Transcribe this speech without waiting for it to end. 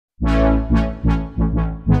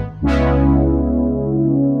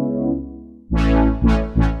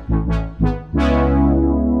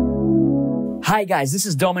Hi guys, this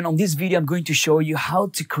is Dom, and on this video I'm going to show you how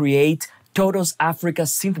to create Toto Africa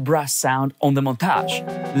synth brass sound on the Montage.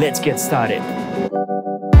 Let's get started.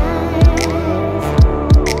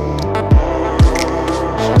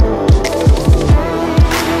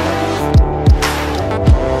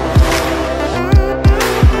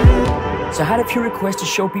 So I had a few requests to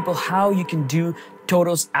show people how you can do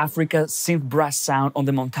Toto Africa synth brass sound on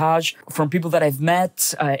the Montage from people that I've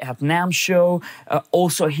met at NAMM show,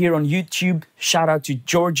 also here on YouTube. Shout out to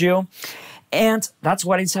Giorgio. And that's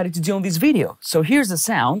what I decided to do on this video. So here's the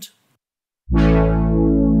sound.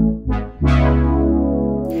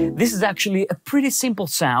 This is actually a pretty simple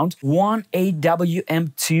sound, one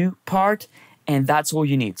AWM2 part, and that's all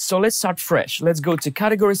you need. So let's start fresh. Let's go to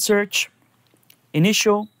category search,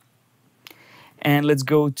 initial, and let's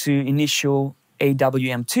go to initial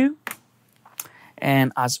AWM2.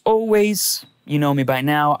 And as always, you know me by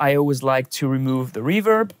now, I always like to remove the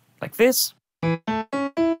reverb like this. And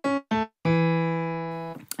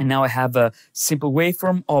now I have a simple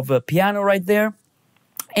waveform of a piano right there.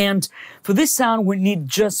 And for this sound, we need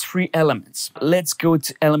just 3 elements. Let's go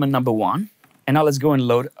to element number 1. And now let's go and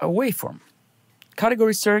load a waveform.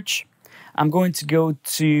 Category search. I'm going to go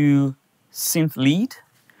to synth lead.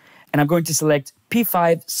 And I'm going to select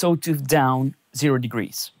P5 sawtooth down 0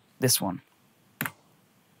 degrees. This one.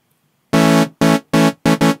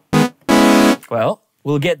 Well,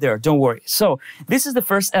 we'll get there, don't worry. So, this is the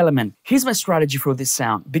first element. Here's my strategy for this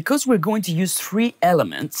sound. Because we're going to use 3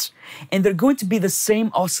 elements, and they're going to be the same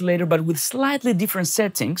oscillator but with slightly different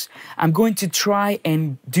settings, I'm going to try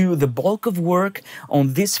and do the bulk of work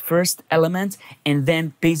on this first element and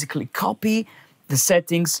then basically copy the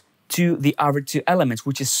settings to the other 2 elements,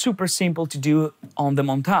 which is super simple to do on the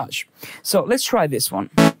Montage. So let's try this one.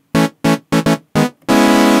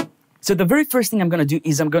 So the very first thing I'm going to do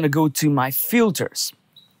is I'm going to go to my filters.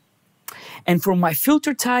 And for my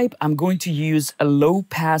filter type, I'm going to use a low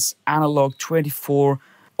pass analog 24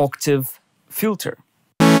 octave filter.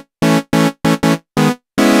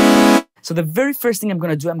 So the very first thing I'm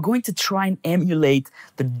going to do, I'm going to try and emulate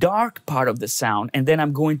the dark part of the sound, and then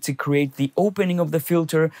I'm going to create the opening of the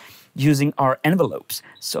filter using our envelopes.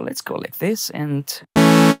 So let's go like this and...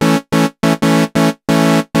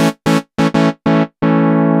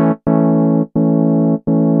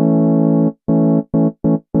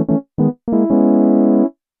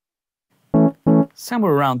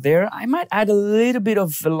 somewhere around there. I might add a little bit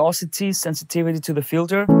of velocity, sensitivity to the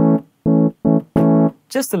filter.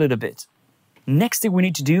 Just a little bit. Next thing we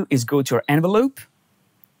need to do is go to our envelope.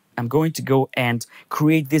 I'm going to go and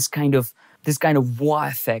create this kind of wah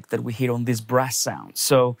effect that we hear on this brass sound.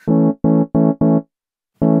 So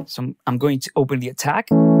I'm going to open the attack.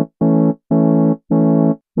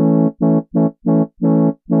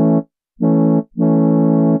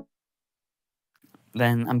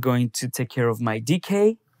 Then I'm going to take care of my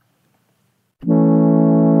decay.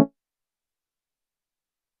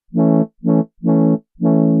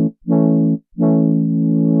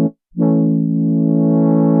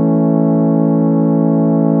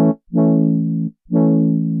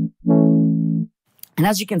 And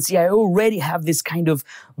as you can see, I already have this kind of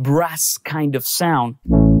brass kind of sound.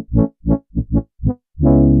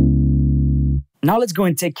 Now let's go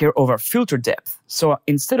and take care of our filter depth. So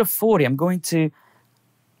instead of 40, I'm going to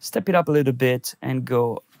step it up a little bit and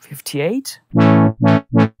go 58.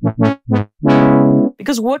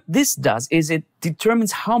 Because what this does is it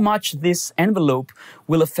determines how much this envelope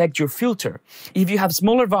will affect your filter. If you have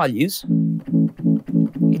smaller values,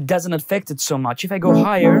 it doesn't affect it so much. If I go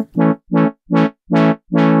higher,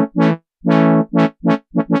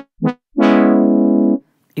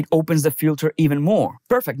 it opens the filter even more.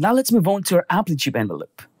 Perfect. Now let's move on to our amplitude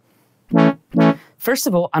envelope. First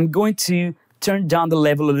of all, I'm going to turn down the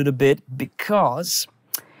level a little bit because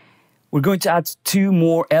we're going to add 2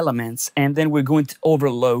 more elements and then we're going to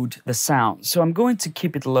overload the sound. So I'm going to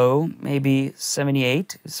keep it low, maybe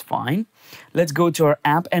 78 is fine. Let's go to our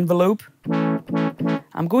amp envelope.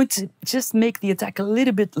 I'm going to just make the attack a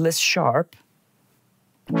little bit less sharp.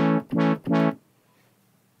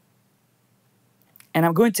 And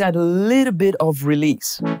I'm going to add a little bit of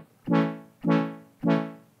release. I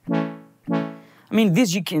mean,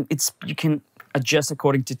 this you can adjust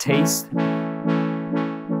according to taste.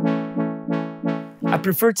 I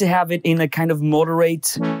prefer to have it in a kind of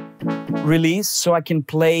moderate release so I can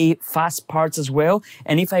play fast parts as well.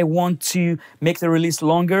 And if I want to make the release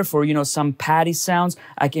longer for, you know, some patty sounds,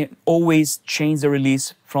 I can always change the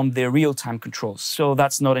release from the real-time controls. So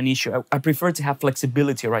that's not an issue. I prefer to have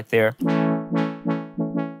flexibility right there.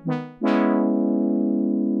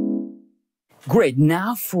 Great,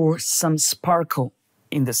 now for some sparkle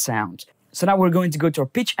in the sound. So now we're going to go to our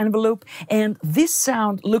pitch envelope, and this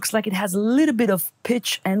sound looks like it has a little bit of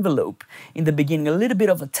pitch envelope in the beginning, a little bit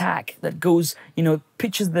of attack that goes, you know,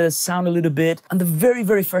 pitches the sound a little bit on the very,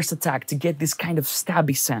 very first attack to get this kind of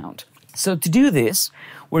stabby sound. So to do this,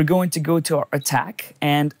 we're going to go to our attack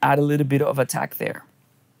and add a little bit of attack there.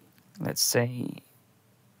 Let's say...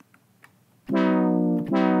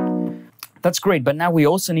 That's great, but now we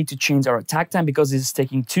also need to change our attack time because this is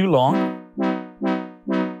taking too long.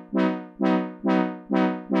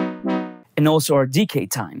 And also our decay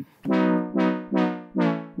time.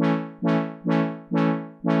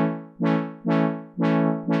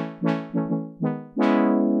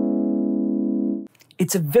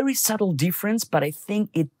 It's a very subtle difference, but I think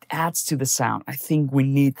it adds to the sound. I think we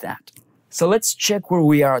need that. So let's check where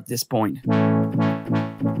we are at this point.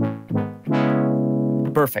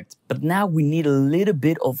 Perfect. But now we need a little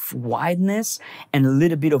bit of wideness and a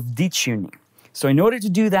little bit of detuning. So in order to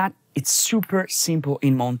do that, it's super simple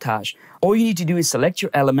in Montage. All you need to do is select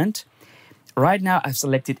your element. Right now I've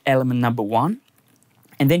selected element number 1.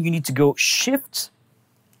 And then you need to go Shift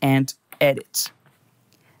and Edit.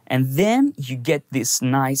 And then you get this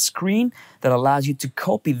nice screen that allows you to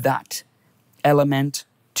copy that element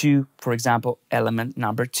to, for example, element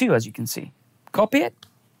number 2, as you can see. Copy it.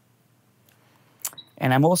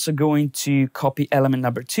 And I'm also going to copy element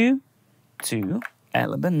number 2 to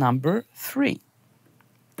element number 3.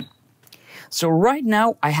 So right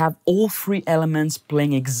now I have all 3 elements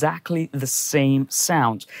playing exactly the same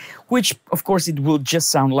sound, which of course it will just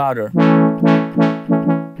sound louder.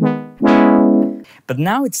 But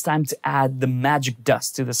now it's time to add the magic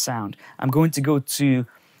dust to the sound. I'm going to go to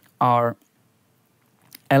our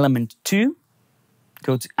element 2,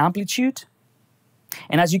 go to amplitude,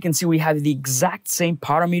 and as you can see we have the exact same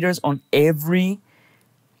parameters on every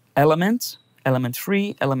element. Element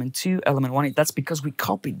 3, element 2, element 1, that's because we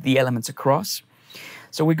copied the elements across.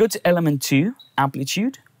 So we go to element 2,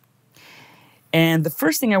 amplitude, and the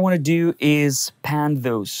first thing I want to do is pan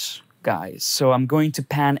those guys. So I'm going to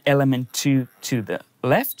pan element 2 to the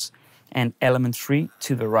left and element 3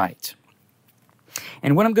 to the right.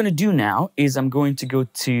 And what I'm going to do now is I'm going to go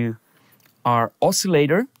to our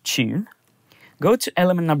oscillator tune, go to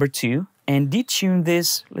element number 2 and detune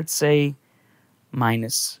this, let's say,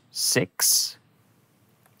 -6.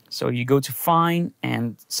 So you go to Fine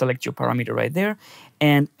and select your parameter right there.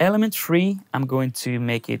 And element 3, I'm going to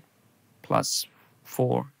make it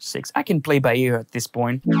 +4, 6. I can play by ear at this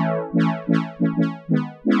point.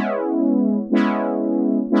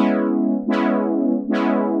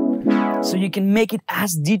 So you can make it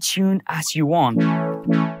as detuned as you want.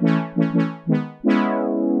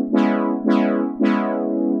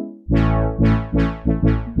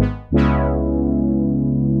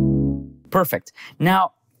 Perfect.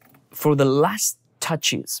 Now, for the last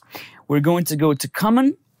touches, we're going to go to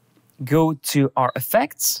Common, go to our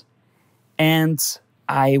effects, and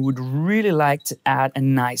I would really like to add a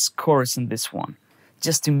nice chorus in this one,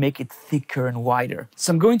 just to make it thicker and wider.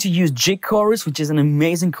 So I'm going to use Jig Chorus, which is an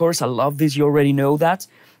amazing chorus. I love this, you already know that.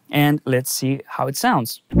 And let's see how it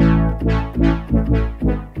sounds.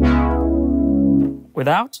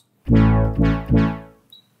 Without.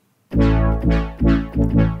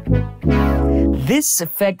 This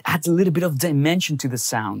effect adds a little bit of dimension to the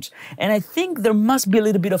sound. And I think there must be a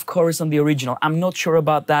little bit of chorus on the original. I'm not sure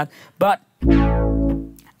about that, but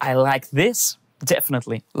I like this,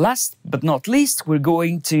 definitely. Last but not least, we're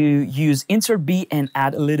going to use Insert B and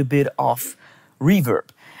add a little bit of reverb.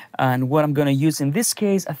 And what I'm going to use in this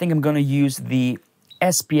case, I think I'm going to use the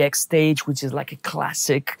SPX stage, which is like a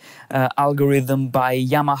classic algorithm by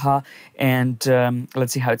Yamaha. And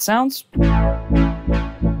let's see how it sounds.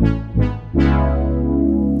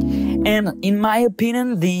 And in my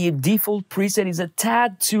opinion, the default preset is a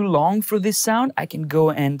tad too long for this sound. I can go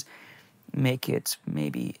and make it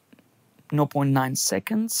maybe 0.9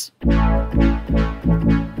 seconds.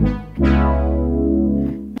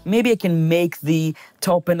 Maybe I can make the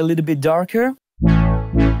top end a little bit darker.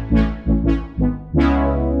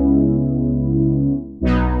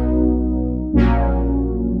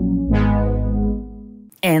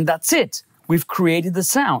 And that's it. We've created the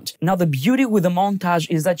sound. Now the beauty with the Montage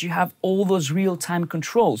is that you have all those real-time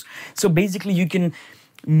controls. So basically you can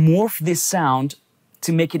morph this sound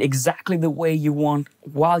to make it exactly the way you want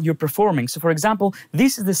while you're performing. So for example,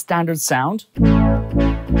 this is the standard sound.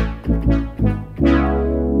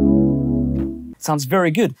 Sounds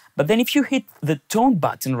very good. But then if you hit the tone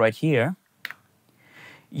button right here,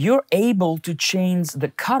 you're able to change the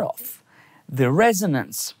cutoff, the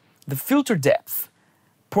resonance, the filter depth,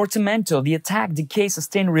 portamento, the attack, decay,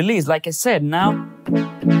 sustain, release. Like I said, now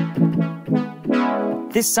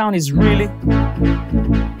This sound is really...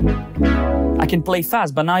 I can play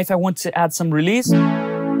fast, but now if I want to add some release,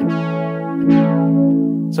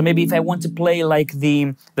 so maybe if I want to play like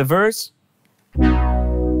the verse,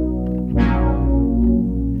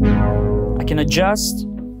 I can adjust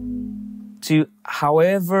to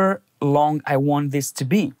however long I want this to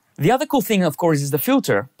be. The other cool thing, of course, is the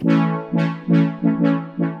filter.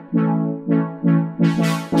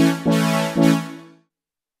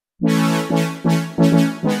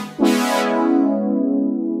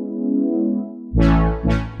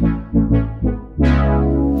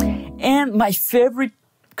 And my favorite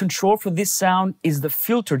control for this sound is the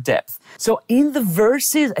filter depth. So in the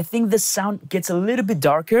verses, I think the sound gets a little bit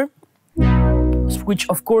darker, which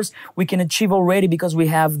of course we can achieve already because we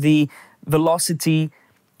have the velocity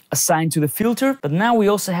assigned to the filter, but now we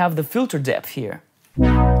also have the filter depth here.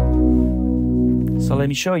 So let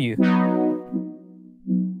me show you.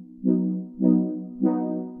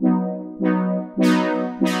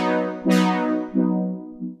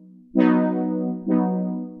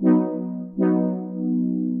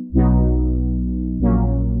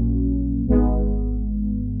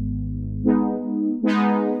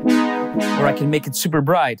 Or I can make it super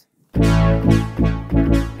bright.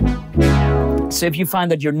 So if you find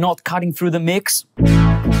that you're not cutting through the mix,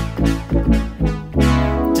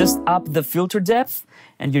 just up the filter depth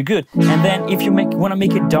and you're good. And then if you want to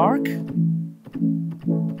make it dark,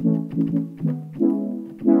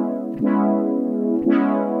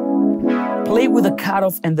 play with the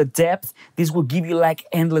cutoff and the depth. This will give you like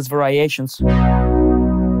endless variations.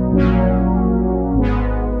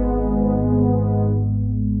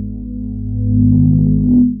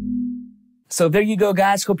 So there you go,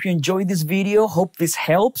 guys. Hope you enjoyed this video. Hope this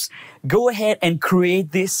helps. Go ahead and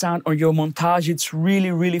create this sound on your montage. It's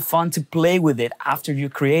really, really fun to play with it after you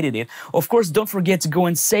created it. Of course, don't forget to go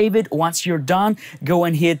and save it. Once you're done, go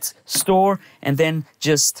and hit store and then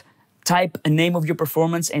just type a name of your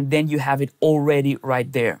performance and then you have it already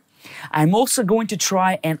right there. I'm also going to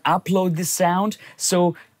try and upload this sound.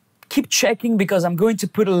 So keep checking because I'm going to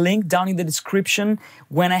put a link down in the description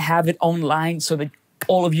when I have it online so that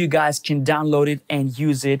all of you guys can download it and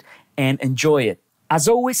use it and enjoy it. As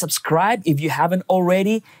always, subscribe if you haven't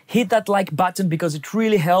already. Hit that like button because it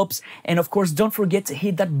really helps. And of course, don't forget to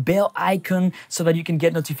hit that bell icon so that you can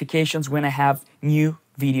get notifications when I have new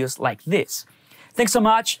videos like this. Thanks so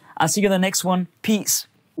much. I'll see you in the next one. Peace.